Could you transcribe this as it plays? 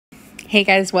Hey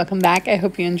guys, welcome back. I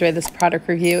hope you enjoy this product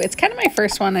review. It's kind of my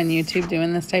first one on YouTube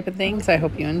doing this type of thing, so I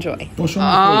hope you enjoy.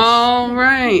 All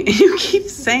right. You keep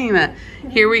saying that.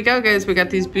 Here we go, guys. We got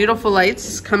these beautiful lights.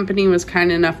 This company was kind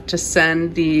enough to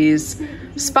send these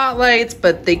spotlights,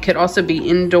 but they could also be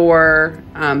indoor.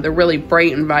 They're really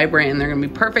bright and vibrant, and they're going to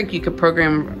be perfect. You could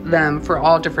program them for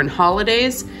all different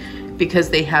holidays because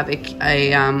they have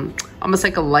a almost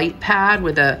like a light pad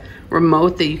with a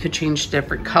remote that you could change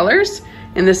different colors.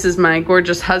 And this is my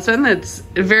gorgeous husband that's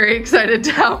very excited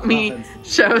to help me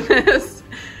show this.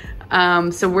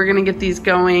 So we're gonna get these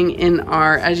going in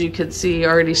our, as you can see,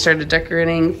 already started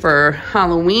decorating for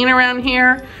Halloween around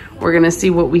here. We're gonna see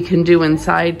what we can do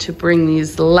inside to bring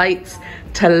these lights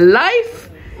to life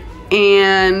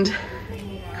and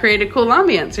create a cool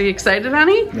ambience. Are you excited,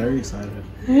 honey? Very excited.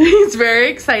 He's very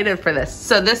excited for this.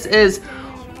 So this is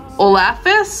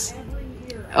Olafus,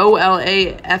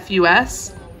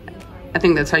 O-L-A-F-U-S. I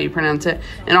think that's how you pronounce it.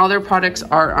 And all their products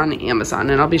are on Amazon,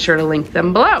 and I'll be sure to link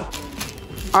them below.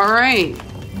 All right,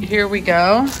 here we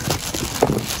go.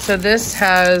 So this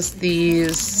has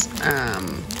these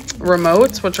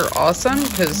remotes, which are awesome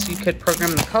because you could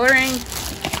program the coloring.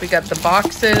 We got the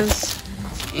boxes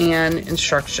and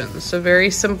instructions. So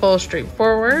very simple,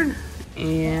 straightforward.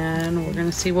 And we're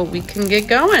gonna see what we can get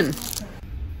going.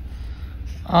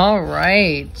 All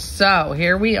right, so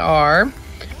here we are.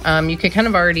 You can kind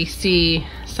of already see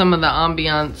some of the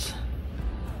ambiance.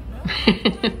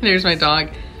 There's my dog.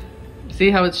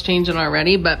 See how it's changing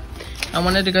already? But I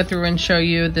wanted to go through and show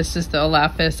you, this is the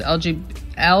Olafus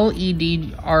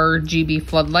LED RGB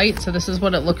floodlight. So this is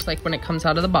what it looks like when it comes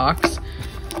out of the box.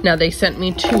 Now they sent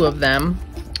me 2 of them.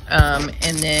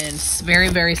 And then very,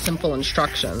 very simple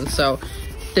instructions. So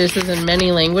this is in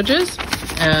many languages.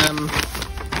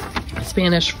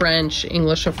 Spanish, French,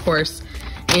 English, of course.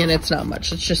 And it's not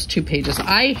much, it's just 2 pages.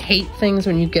 I hate things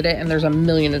when you get it and there's a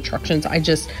million instructions. I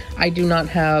do not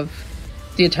have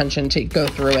the attention to go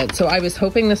through it. So I was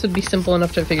hoping this would be simple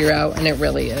enough to figure out, and it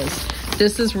really is.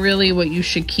 This is really what you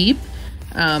should keep.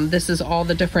 This is all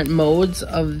the different modes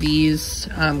of these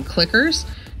clickers.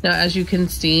 Now, as you can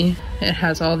see, it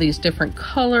has all these different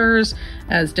colors,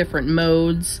 as different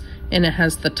modes, and it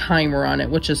has the timer on it,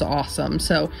 which is awesome.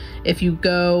 So if you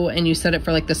go and you set it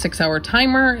for like the 6-hour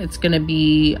timer, it's gonna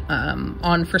be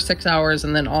on for 6 hours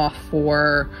and then off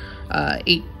for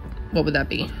 8, what would that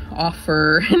be? Off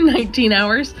for 19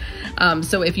 hours.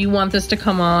 So if you want this to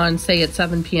come on, say at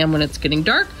 7 p.m. when it's getting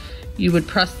dark, you would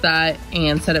press that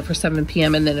and set it for 7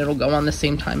 p.m. and then it'll go on the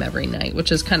same time every night,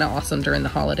 which is kind of awesome during the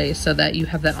holidays so that you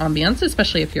have that ambiance,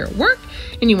 especially if you're at work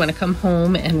and you want to come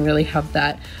home and really have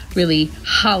that really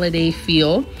holiday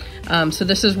feel. So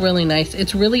this is really nice.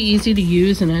 It's really easy to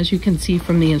use, and as you can see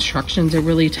from the instructions, it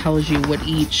really tells you what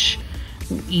each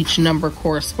number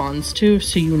corresponds to,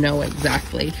 so you know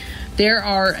exactly. There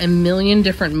are a million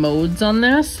different modes on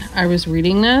this. I was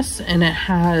reading this, and it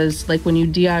has, like, when you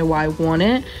DIY want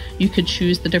it, you could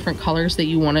choose the different colors that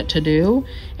you want it to do,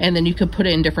 and then you could put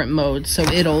it in different modes. So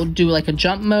it'll do like a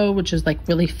jump mode, which is like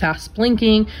really fast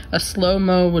blinking, a slow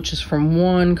mode, which is from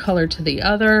one color to the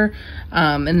other,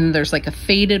 and then there's like a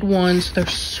faded one. So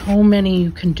there's so many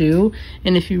you can do.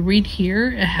 And if you read here,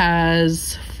 it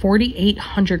has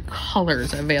 4,800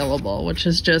 colors available, which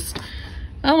is just,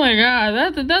 oh my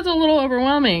God, that's a little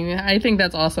overwhelming. I think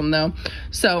that's awesome though.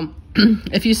 So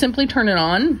if you simply turn it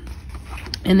on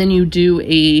and then you do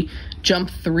a jump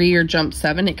 3 or jump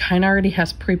 7, it kind of already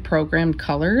has pre-programmed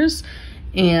colors.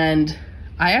 And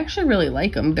I actually really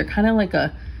like them. They're kind of like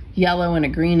a yellow and a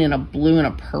green and a blue and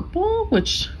a purple,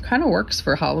 which kind of works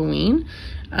for Halloween.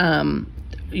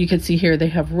 You can see here they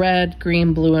have red,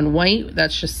 green, blue, and white.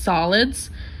 That's just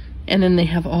solids. And then they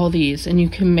have all these, and you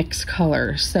can mix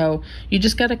colors. So you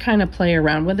just got to kind of play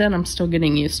around with it. I'm still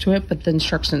getting used to it, but the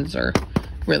instructions are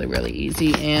really, really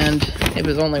easy. And it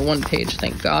was only 1 page,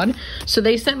 thank God. So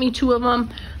they sent me 2 of them.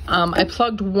 I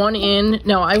plugged one in.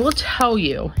 Now I will tell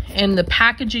you, and the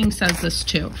packaging says this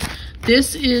too,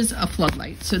 this is a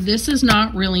floodlight. So this is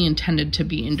not really intended to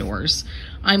be indoors.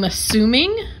 I'm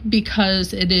assuming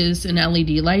because it is an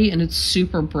LED light and it's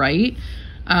super bright,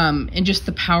 and just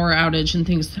the power outage and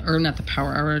things, or not the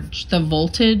power outage, the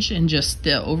voltage and just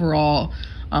the overall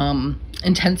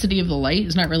intensity of the light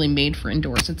is not really made for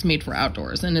indoors. It's made for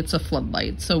outdoors, and it's a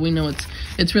floodlight, so we know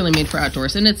it's really made for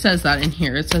outdoors. And it says that in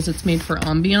here. It says it's made for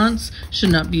ambiance,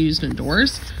 should not be used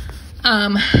indoors.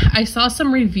 I saw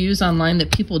some reviews online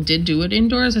that people did do it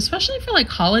indoors, especially for like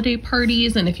holiday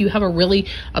parties, and if you have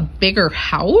a bigger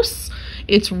house,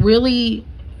 it's really,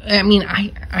 I mean,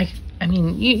 I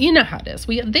mean, you know how it is.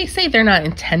 They say they're not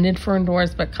intended for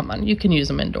indoors, but come on, you can use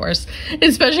them indoors,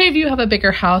 especially if you have a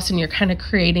bigger house and you're kind of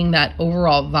creating that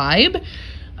overall vibe.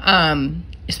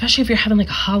 Especially if you're having like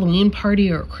a Halloween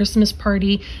party or a Christmas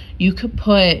party, you could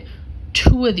put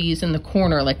 2 of these in the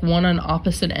corner, like one on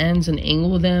opposite ends, and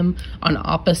angle them on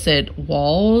opposite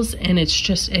walls, and it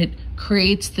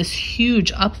creates this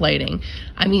huge uplighting.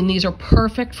 I mean, these are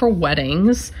perfect for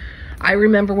weddings. I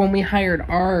remember when we hired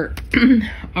our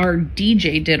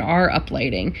DJ did our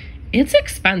uplighting. It's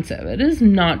expensive. It is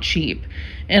not cheap.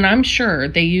 And I'm sure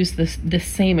they use the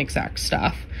same exact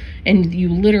stuff. And you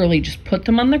literally just put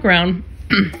them on the ground,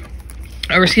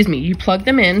 or excuse me, you plug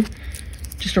them in,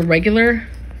 just a regular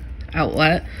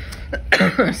outlet.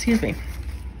 Excuse me.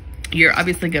 You're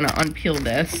obviously gonna unpeel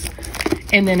this.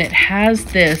 And then it has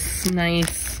this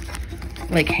nice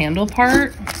like handle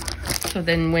part. So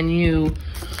then when you,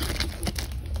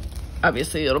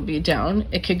 obviously it'll be down,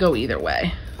 it could go either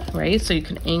way, right? So you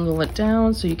can angle it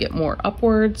down so you get more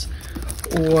upwards,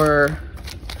 or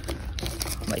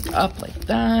like up like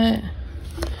that,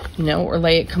 you know, or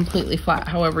lay it completely flat,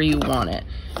 however you want it.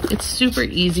 It's super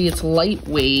easy. It's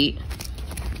lightweight.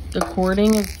 The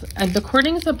cording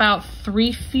is about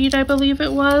 3 feet, I believe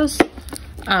it was.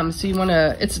 So you want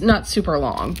to, it's not super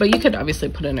long, but you could obviously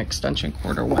put an extension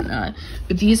cord or whatnot.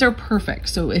 But these are perfect.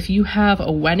 So if you have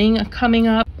a wedding coming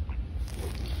up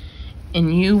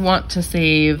and you want to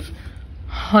save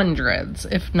hundreds,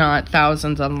 if not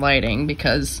thousands, on lighting,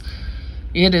 because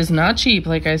it is not cheap,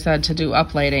 like I said, to do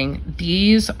uplighting,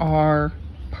 these are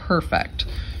perfect.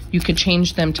 You could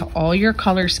change them to all your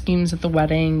color schemes at the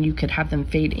wedding. You could have them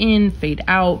fade in, fade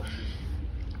out.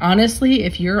 Honestly,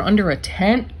 if you're under a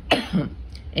tent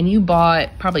and you bought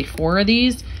probably 4 of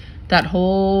these, that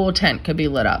whole tent could be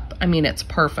lit up. I mean, it's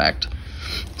perfect.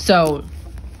 So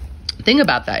think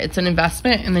about that. It's an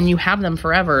investment, and then you have them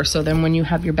forever. So then when you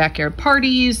have your backyard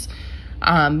parties,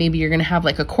 maybe you're gonna have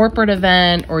like a corporate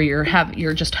event, or you're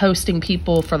just hosting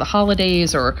people for the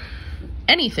holidays, or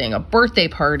anything, a birthday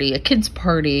party, a kid's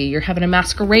party, you're having a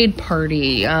masquerade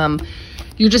party,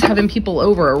 you're just having people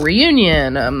over, a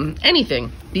reunion,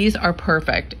 anything. These are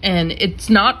perfect. And it's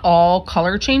not all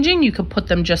color changing. You could put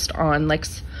them just on like,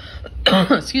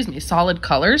 excuse me, solid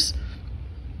colors.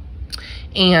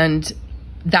 And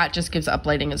that just gives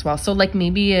uplighting as well. So like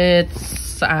maybe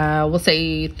it's, we'll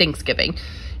say Thanksgiving.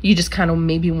 You just kind of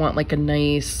maybe want like a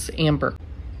nice amber.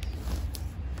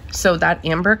 So that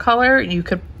amber color you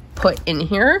could put in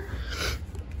here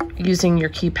using your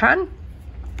keypad.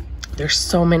 There's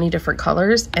so many different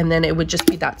colors, and then it would just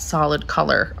be that solid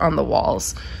color on the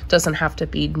walls. Doesn't have to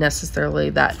be necessarily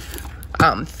that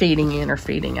fading in or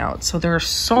fading out. So there's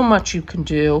so much you can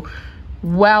do.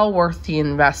 Well worth the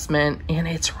investment, and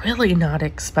it's really not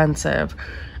expensive.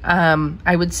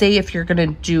 I would say if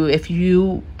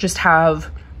you just have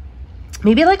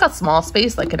maybe like a small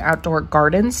space, like an outdoor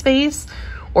garden space,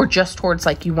 or just towards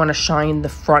like you want to shine the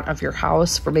front of your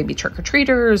house for maybe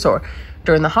trick-or-treaters, or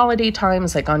during the holiday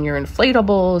times, like on your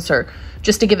inflatables, or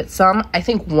just to give it some, I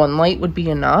think 1 light would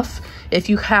be enough. If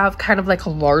you have kind of like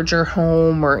a larger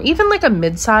home, or even like a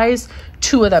mid-size,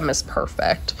 2 of them is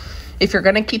perfect. If you're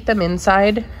going to keep them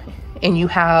inside and you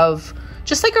have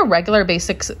just like a regular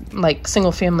basic like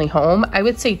single family home, I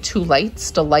would say 2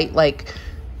 lights to light like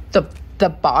the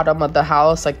bottom of the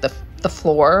house, like the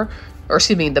floor, or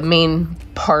excuse me, the main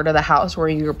part of the house where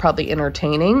you're probably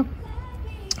entertaining.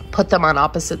 Put them on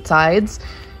opposite sides,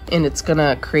 and it's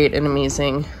gonna create an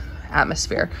amazing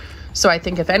atmosphere. So I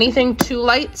think if anything, 2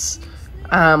 lights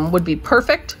would be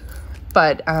perfect.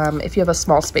 But if you have a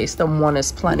small space, then 1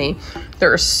 is plenty.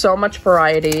 There is so much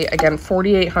variety. Again,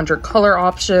 4,800 color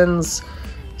options,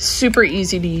 super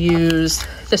easy to use.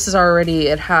 This is already,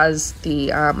 it has the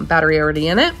battery already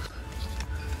in it.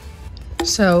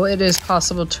 So it is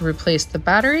possible to replace the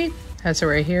battery. Has it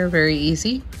right here, very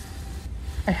easy.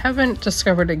 I haven't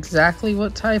discovered exactly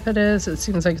what type it is. It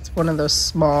seems like it's one of those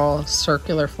small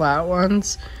circular flat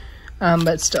ones,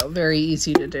 but still very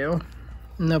easy to do.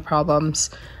 No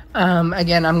problems.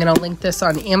 Again, I'm going to link this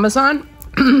on Amazon.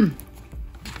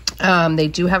 They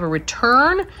do have a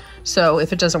return. So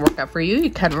if it doesn't work out for you,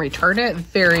 you can return it.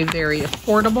 Very, very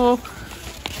affordable.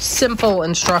 Simple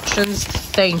instructions.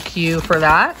 Thank you for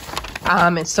that.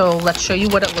 And so let's show you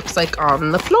what it looks like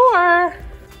on the floor.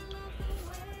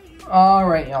 All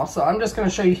right, y'all. So I'm just going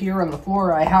to show you here on the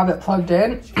floor. I have it plugged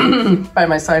in by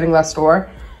my sliding glass door.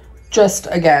 Just,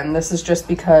 again, this is just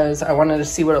because I wanted to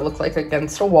see what it looked like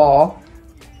against a wall.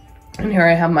 And here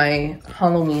I have my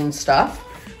Halloween stuff.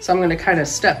 So I'm going to kind of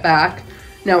step back.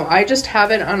 Now, I just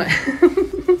have it on a...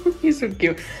 He's so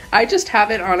cute. I just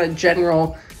have it on a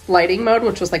general lighting mode,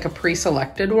 which was like a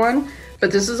pre-selected one.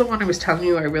 But this is the one I was telling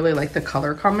you I really like the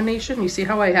color combination. You see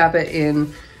how I have it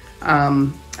in,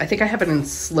 I think I have it in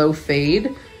slow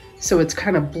fade. So it's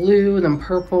kind of blue, then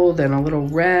purple, then a little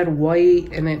red,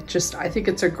 white, and it just, I think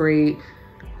it's a great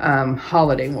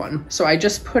holiday one. So I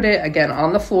just put it again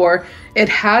on the floor. It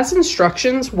has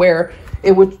instructions where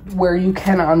you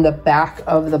can, on the back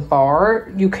of the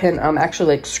bar, you can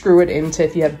actually like screw it into,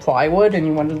 if you had plywood and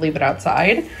you wanted to leave it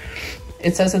outside.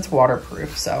 It says it's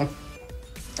waterproof, so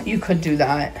you could do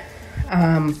that.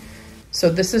 So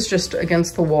this is just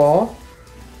against the wall,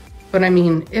 but I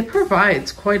mean, it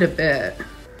provides quite a bit.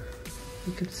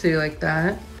 You can see like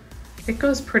that. It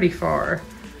goes pretty far.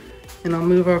 And I'll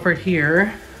move over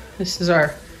here. This is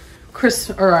our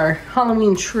our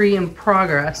Halloween tree in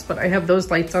progress, but I have those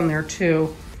lights on there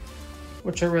too,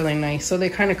 which are really nice. So they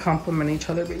kind of complement each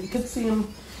other, but you can see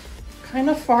them kind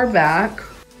of far back.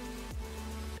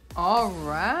 All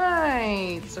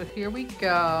right, so here we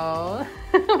go.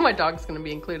 My dog's gonna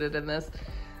be included in this.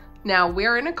 Now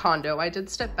we're in a condo. I did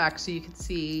step back so you can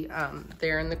see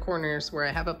there in the corners where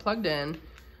I have it plugged in,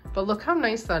 but look how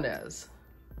nice that is.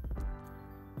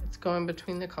 It's going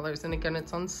between the colors, and again,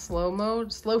 it's on slow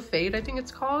mode, slow fade, I think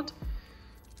it's called.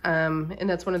 And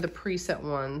that's one of the preset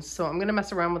ones. So I'm gonna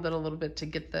mess around with it a little bit to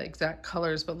get the exact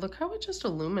colors, but look how it just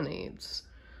illuminates.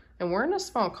 And we're in a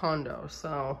small condo,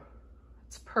 so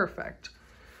it's perfect.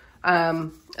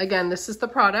 Again, this is the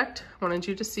product. I wanted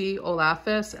you to see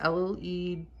Olafus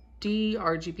LED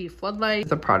RGB floodlight,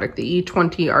 the product, the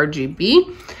E20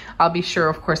 RGB. I'll be sure,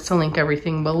 of course, to link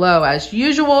everything below as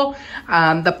usual.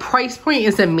 The price point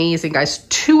is amazing, guys.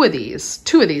 Two of these,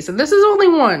 and this is only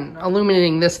one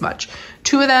illuminating this much.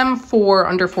 Two of them for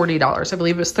under $40. I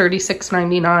believe it was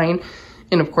 $36.99.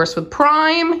 And of course, with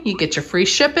Prime, you get your free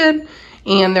shipping.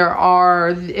 And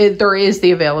there is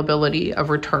the availability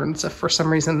of returns if for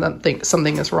some reason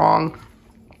something is wrong.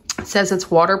 It says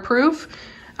it's waterproof,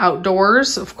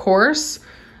 outdoors, of course.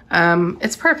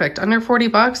 It's perfect. Under 40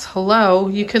 bucks. Hello.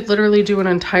 You could literally do an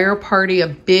entire party, a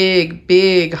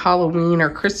big Halloween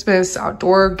or Christmas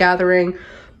outdoor gathering,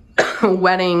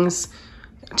 weddings.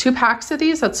 2 packs of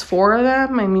these, that's 4 of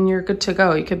them. I mean, you're good to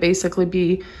go. You could basically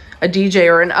be a DJ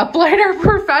or an uplighter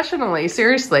professionally.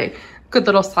 Seriously. Good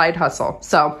little side hustle.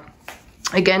 So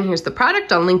again, here's the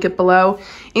product. I'll link it below.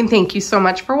 And thank you so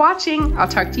much for watching. I'll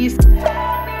talk to you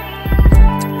soon.